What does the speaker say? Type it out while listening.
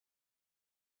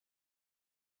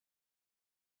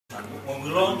when we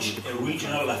launch a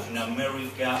regional Latin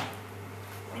America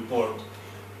report,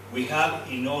 we have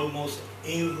in almost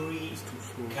every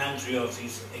country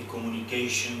office a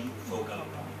communication focal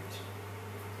point.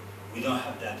 We don't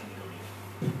have that in the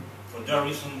Caribbean. For that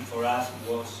reason, for us,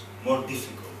 it was more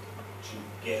difficult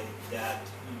to get that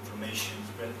information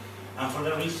spread. And for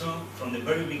that reason, from the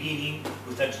very beginning,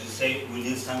 we started to say we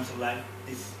need something like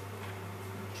this,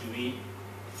 to be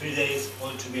 3 days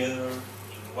all together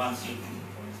in one city,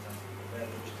 for instance, where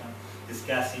we can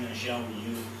discussing and sharing with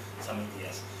you some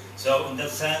ideas. So in that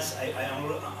sense, I am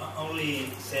only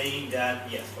saying that,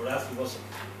 yes, for us it was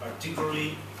a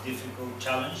particularly difficult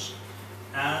challenge,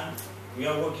 and we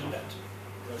are working on that.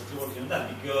 We are still working on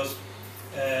that, because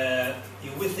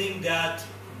if we think that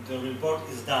the report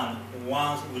is done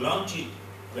once we launch it,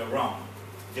 we are wrong.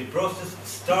 The process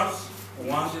starts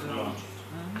once we launch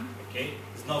it. Okay?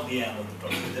 It's not the end of the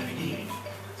process, it's the beginning.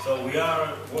 So we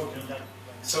are working on that.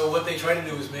 So what they try to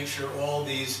do is make sure all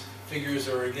these figures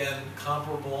are, again,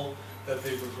 comparable, that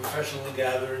they were professionally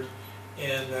gathered,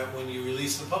 and that when you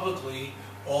release them publicly,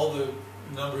 all the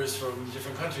numbers from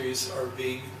different countries are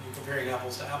being, you're comparing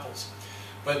apples to apples.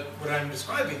 But what I'm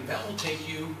describing, that will take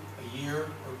you a year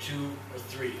or 2 or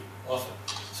 3, often.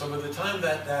 So by the time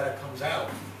that data comes out,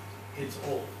 it's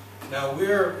old. Now,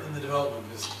 we're in the development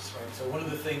business, right? So one of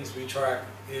the things we track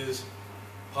is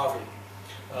poverty,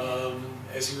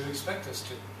 as you would expect us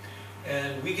to.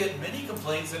 And we get many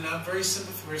complaints, and I'm very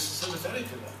sympathetic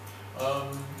to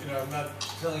them. You know, I'm not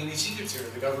telling any secrets here.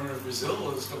 The governor of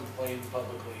Brazil has complained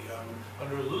publicly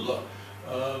under Lula.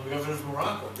 The governor of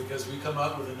Morocco, because we come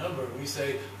out with a number and we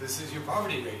say, this is your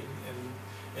poverty rate.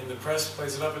 And the press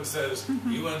plays it up and says,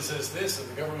 the UN says this, and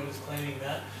the government is claiming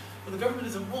that. But the government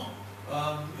isn't wrong.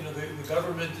 You know, the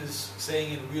government is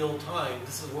saying in real time,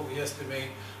 this is what we estimate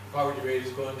the poverty rate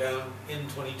is going down in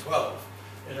 2012.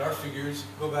 And our figures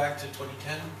go back to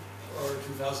 2010 or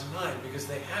 2009, because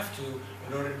they have to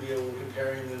in order to be able to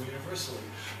comparing them universally.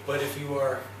 But if you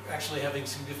are actually having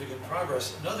significant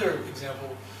progress, another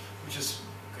example, which is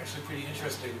actually pretty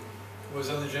interesting, was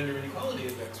on the Gender Inequality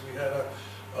Index. We had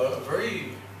a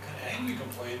very kind of angry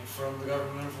complaint from the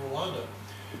government of Rwanda,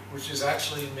 which has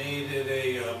actually made it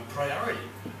a priority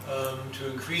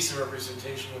to increase the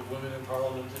representation of women in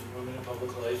parliament and women in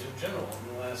public life in general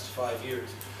in the last 5 years.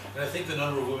 And I think the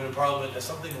number of women in parliament has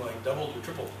something like doubled or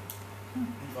tripled in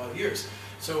 5 years.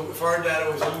 So if our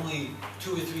data was only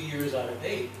 2 or 3 years out of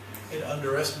date, it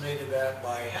underestimated that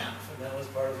by half, and that was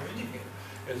part of our indicator.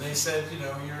 And they said, you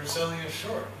know, you're selling us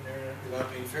short, you're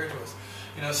not being fair to us.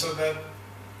 You know, so that,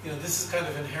 you know, this is kind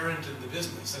of inherent in the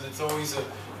business, and it's always a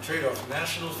trade-off.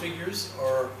 National figures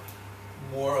are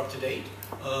more up-to-date,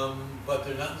 but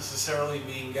they're not necessarily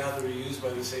being gathered or used by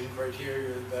the same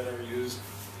criteria that are used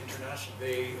internationally.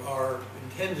 They are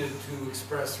intended to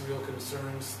express real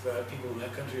concerns that people in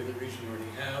that country or the region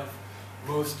already have.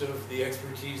 Most of the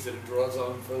expertise that it draws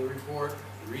on for the report,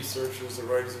 the researchers, the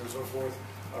writers, and so forth,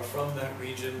 are from that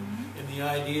region, and the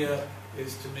idea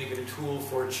is to make it a tool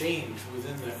for change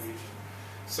within that region.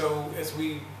 So as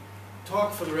we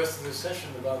talk for the rest of the session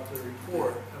about the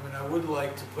report, I mean, I would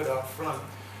like to put out front,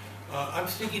 I'm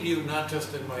speaking to you not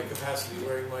just in my capacity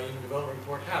wearing my Human Development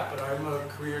Report hat, but I'm a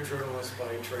career journalist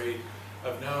by trade.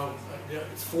 I've now,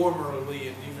 it's formerly,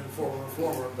 and even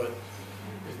former, but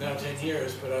it's now 10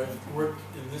 years, but I've worked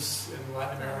in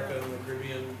Latin America and the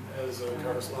Caribbean as a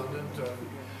correspondent.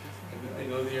 I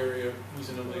know the area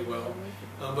reasonably well.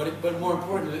 But more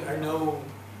importantly, I know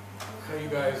how you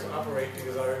guys operate,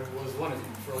 because I was one of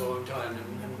you for a long time.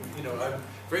 And you know, I'm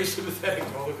very sympathetic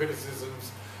to all the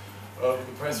criticisms of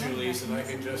the press release, and I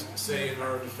can just say in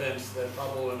our defense that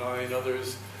Pablo and I and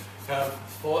others have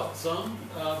fought some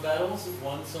battles,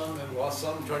 won some, and lost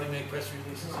some, trying to make press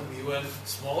releases in the UN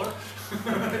smaller.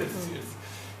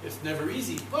 It's never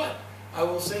easy, but I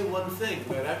will say one thing,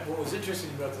 that what was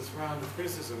interesting about this round of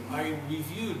criticism, I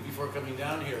reviewed before coming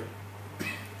down here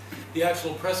the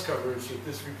actual press coverage that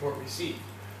this report received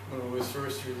when it was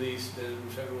first released in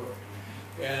February.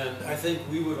 And I think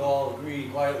we would all agree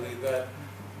quietly that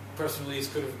press release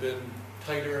could have been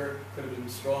tighter, could have been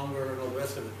stronger, and all the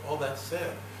rest of it. All that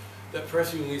said, that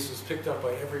press release was picked up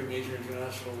by every major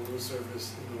international news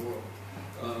service in the world,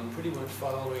 pretty much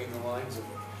following the lines of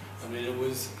it. I mean, it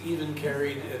was even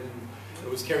carried in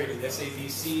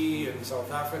SABC in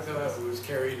South Africa, it was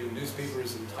carried in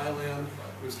newspapers in Thailand,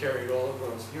 it was carried all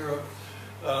across Europe.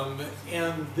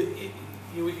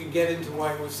 We can get into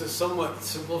why it was a somewhat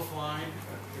simplified,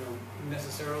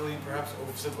 necessarily perhaps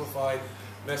oversimplified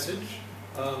message,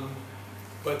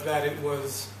 but that it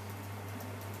was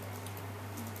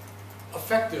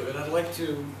effective, and I'd like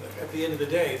to, at the end of the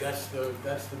day, that's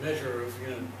the measure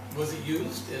of, was it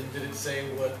used, and did it say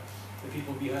what the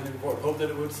people behind the report hoped that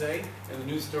it would say, and the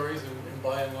news stories, and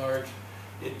by and large,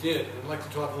 it did. And I'd like to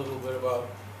talk a little bit about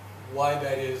why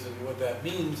that is and what that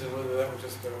means, and whether that was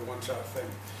just a one-shot thing.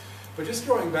 But just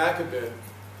going back a bit,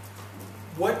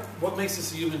 what makes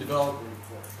this a human development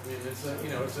report? I mean,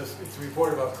 it's a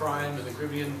report about crime in the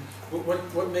Caribbean.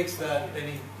 What makes that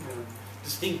any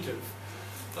distinctive?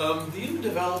 The human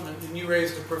development, and you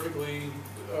raised a perfectly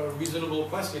reasonable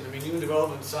question. I mean, human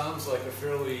development sounds like a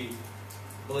fairly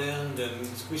bland and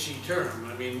squishy term.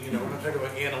 I mean, we're not talking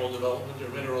about animal development or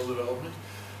mineral development.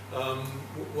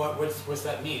 What's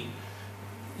that mean?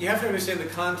 You have to understand the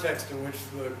context in which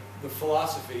the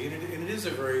philosophy, and it is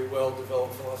a very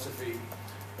well-developed philosophy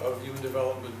of human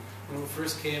development, when it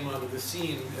first came onto the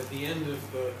scene at the end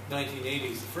of the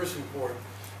 1980s. The first report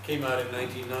came out in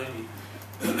 1990.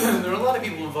 There are a lot of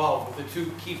people involved, but the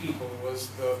two key people was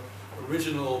the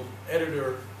original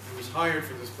editor who was hired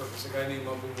for this purpose, a guy named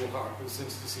Abdul Haq, who's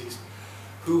since deceased,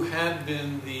 who had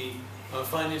been the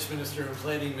finance minister and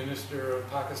planning minister of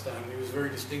Pakistan. He was a very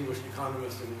distinguished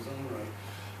economist in his own right.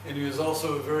 And he was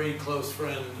also a very close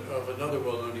friend of another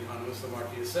well-known economist,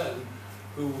 Amartya Sen,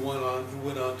 who went on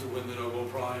to win the Nobel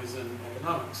Prize in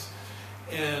economics.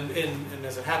 And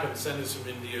as it happened, Sen is from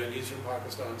India and he's from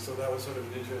Pakistan, so that was sort of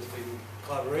an interesting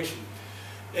collaboration.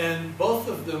 And both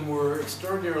of them were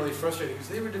extraordinarily frustrated because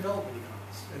they were development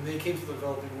economists, and they came to the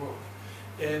developing world.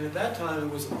 And at that time,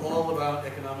 it was all about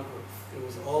economic growth. It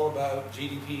was all about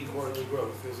GDP quarterly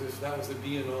growth. That was the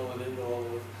be and all and end all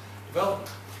of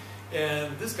development.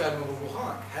 And this guy, Abdul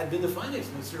Haq, had been the finance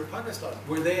minister of Pakistan,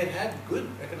 where they had had good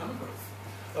economic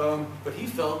growth. But he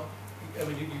felt, I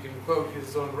mean, you can quote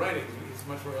his own writing, he's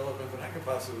much more eloquent than I could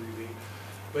possibly be,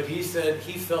 but he said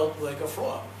he felt like a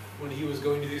fraud when he was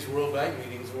going to these World Bank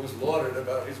meetings and was lauded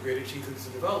about his great achievements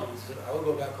in development. He said, I would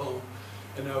go back home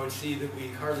and I would see that we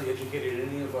hardly educated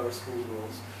any of our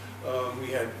schoolgirls.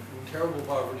 We had terrible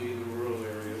poverty in the rural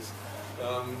areas.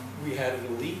 We had an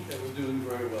elite that was doing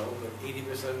very well, but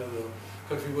 80% of the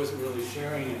country wasn't really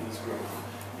sharing in this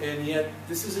growth. And yet,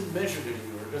 this isn't measured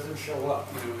anywhere. It doesn't show up.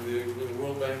 When the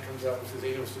World Bank comes out and says,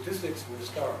 ain't no statistics, we're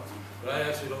starved. But I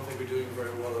actually don't think we're doing very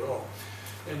well at all.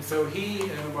 And so he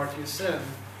and Amartya Sen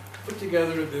put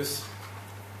together this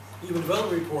Human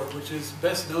Development Report, which is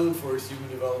best known for its Human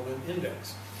Development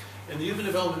Index. And the Human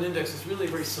Development Index is really a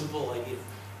very simple idea.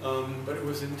 But it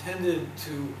was intended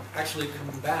to actually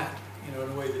combat, in a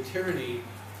way, the tyranny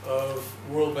of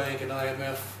World Bank and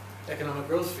IMF economic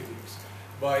growth figures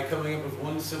by coming up with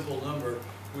one simple number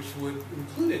which would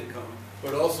include income,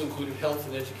 but also included health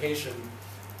and education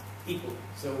equally.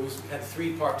 So it had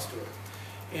three parts to it.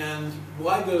 And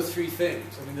why those three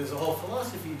things? I mean, there's a whole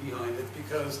philosophy behind it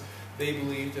because they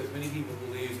believed, as many people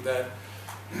believe, that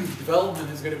development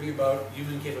is going to be about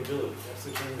human capability. That's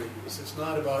the term they use. It's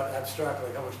not about abstract,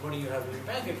 like how much money you have in your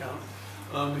bank account.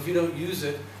 If you don't use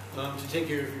it to take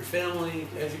care of your family,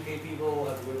 to educate people,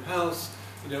 have a good house,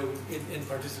 and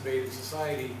participate in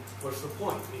society, what's the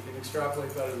point? You can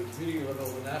extrapolate that at the community level,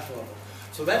 the national level.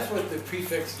 So that's what the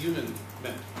prefix human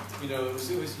meant. It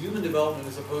was human development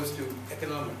as opposed to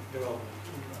economic development,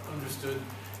 understood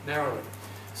narrowly.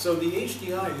 So the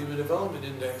HDI, Human Development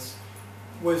Index,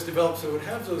 was developed so it would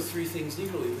have those three things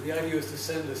equally, but the idea was to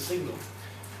send a signal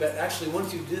that actually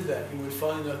once you did that, you would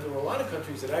find that there were a lot of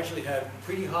countries that actually had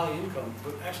pretty high income,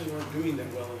 but actually weren't doing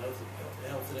that well in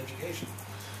health and education.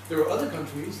 There were other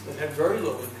countries that had very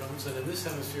low incomes, and in this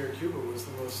hemisphere, Cuba was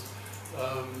the most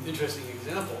interesting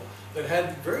example, that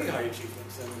had very high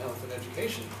achievements in health and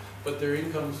education, but their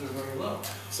incomes were very low.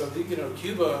 So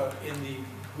Cuba in the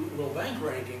World Bank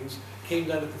rankings came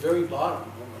down at the very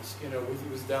bottom almost.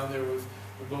 It was down there with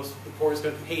the poorest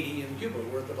country, Haiti and Cuba,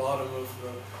 were at the bottom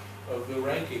of the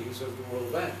rankings of the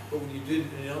World Bank. But when you did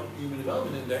Human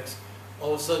Development Index,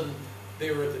 all of a sudden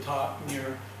they were at the top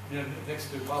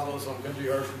next to Pablo's home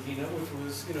country, Argentina, which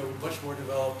was much more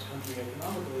developed country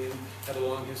economically and had a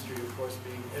long history, of course,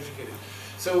 being educated.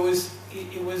 So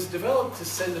it was developed to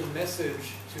send a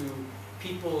message to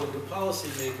people and to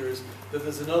policymakers that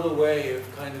there's another way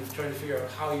of kind of trying to figure out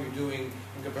how you're doing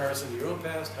in comparison to your own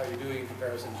past, how you're doing in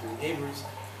comparison to your neighbors,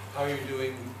 how you're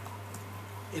doing,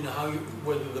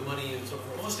 whether the money and so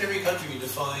forth. Almost every country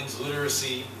defines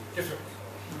literacy differently.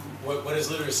 What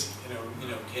is literacy?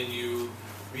 Can you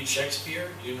read Shakespeare?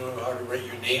 Do you know how to write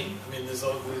your name? I mean, there's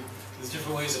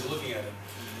different ways of looking at it.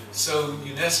 So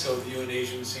UNESCO, the UN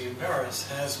agency in Paris,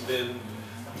 has been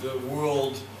the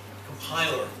world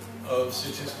compiler of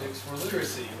statistics for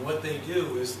literacy. And what they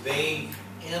do is they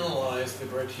analyze the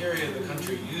criteria the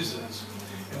country uses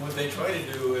And what they try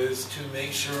to do is to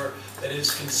make sure that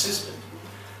it's consistent.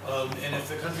 And if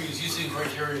the country is using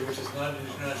criteria which is not an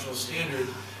international standard,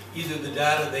 either the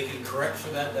data they can correct for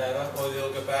that data, or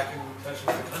they'll get back in touch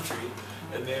with the country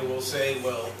and they will say,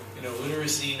 well, you know,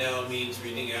 literacy now means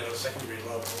reading at a secondary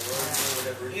level or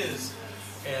whatever it is,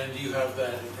 and you have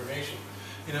that information.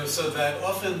 You know, so that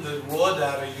often the raw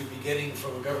data you'd be getting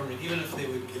from a government, even if they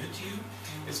would give it to you,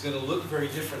 is going to look very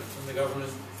different from the government,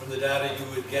 from the data you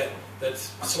would get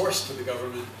that's sourced to the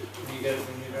government when you get it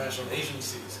from international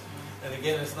agencies. And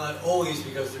again, it's not always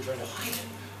because they're trying to hide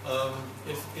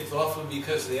it. It's often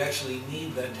because they actually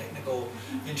need that technical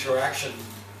interaction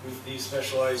with these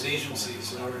specialized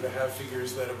agencies in order to have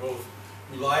figures that are both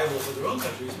reliable for their own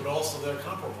countries, but also they're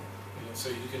comparable. You know, so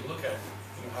you can look at,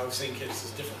 you know, how St. Kitts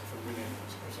is different from Grenada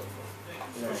or so forth.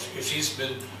 You know, if she's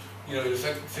been, you know, in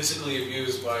fact, physically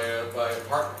abused by a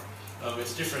partner,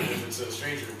 it's different if it's a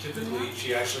stranger. Typically,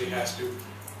 she actually has to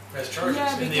press charges,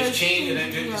 and they've changed.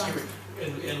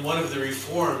 And one of the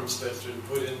reforms that's been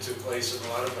put into place in a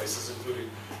lot of places, including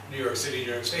New York City,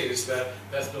 New York State, is that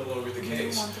that's no longer the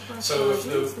case. So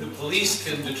if the police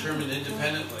can determine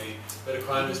independently that a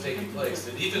crime has taken place,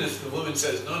 and even if the woman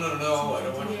says, no, no, no, I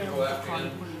don't want you to go after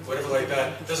him, whatever like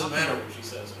that, it doesn't matter what she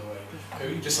says in a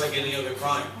way. Just like any other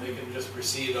crime, they can just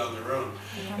proceed on their own.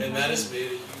 And that has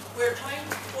made it. We're trying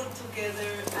to put together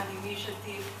an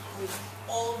initiative with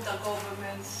all the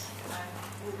governments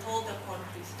and with all the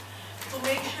countries to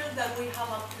make sure that we have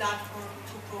a platform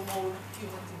to promote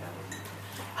human development.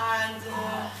 And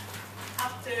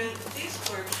after this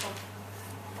workshop,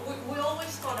 we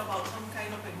always thought about some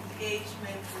kind of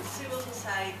engagement with civil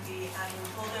society and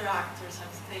with other actors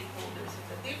and stakeholders in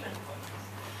the different countries.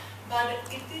 But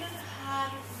it didn't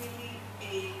have really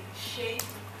a shape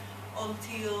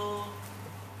until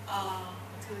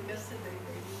yesterday,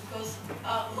 maybe, because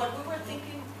what we were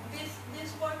thinking,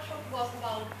 this workshop was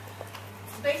about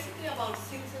basically about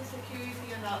citizen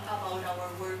security and about our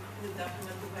work with the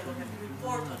Human Development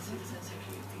Report on citizen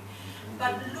security.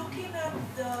 But looking at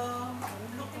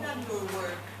your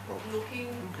work, looking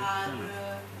at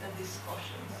the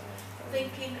discussions,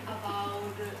 thinking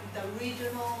about the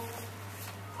regional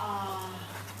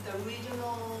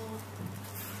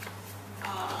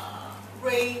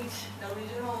range, the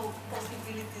regional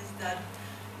possibilities that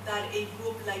a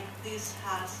group like this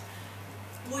has,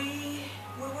 we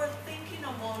were thinking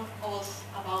among us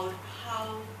about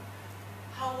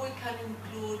how we can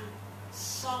include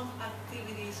some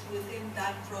activities within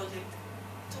that project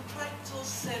to try to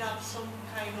set up some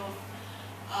kind of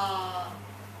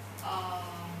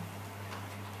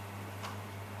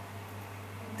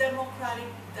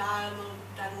democratic dialogue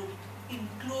that would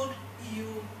include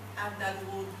you and that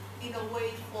would, in a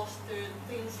way, foster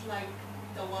things like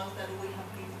the ones that we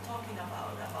have been talking about.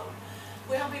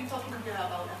 We have been talking here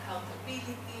about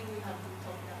accountability, we have been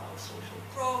talking about social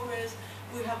progress,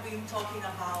 we have been talking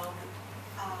about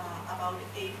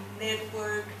a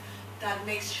network that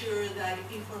makes sure that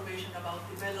information about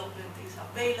development is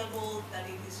available, that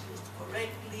it is used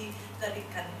correctly, that it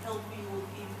can help you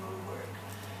in your work.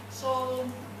 So,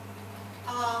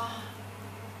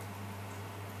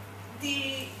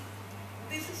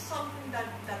 this is something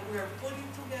that we are putting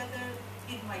together.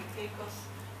 It might take us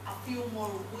a few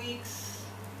more weeks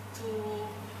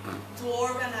to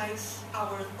organize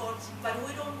our thoughts, but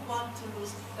we don't want to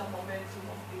lose the momentum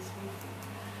of this meeting.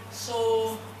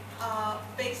 So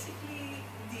basically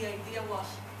the idea was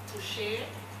to share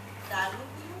that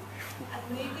with you and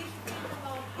maybe think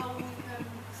about how we can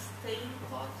stay in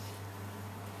touch.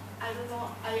 I don't know,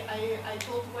 I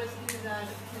told Wesley that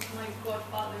he's my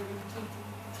godfather in Twitter.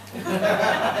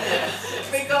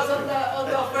 Because on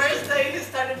the first day he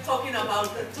started talking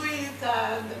about the tweet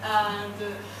and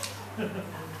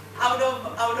out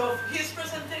of his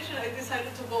presentation I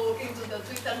decided to go into the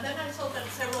tweet, and then I saw that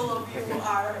several of you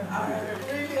are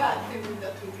really active in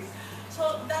the tweeting.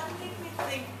 So that made me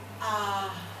think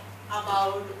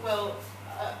about, well,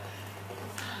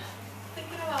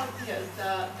 thinking about, yes,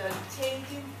 the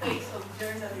changing face of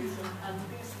journalism and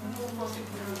this new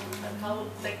possibility and how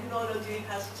technology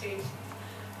has changed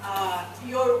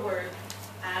your work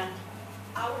and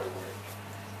our work.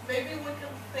 Maybe we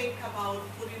can think about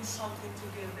putting something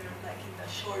together like in the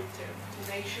short term to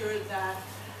make sure that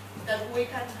we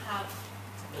can have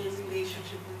a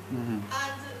relationship with you.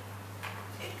 And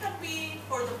it can be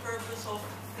for the purpose of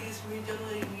this regional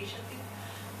initiative,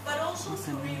 but also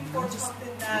to reinforce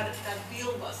something that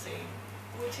Bill was saying,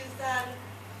 which is that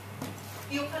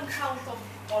you can count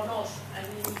on us. I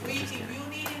mean, if you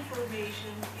need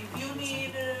information, if you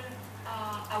need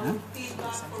our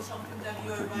feedback for something that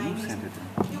you're writing,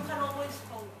 you can always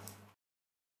call us.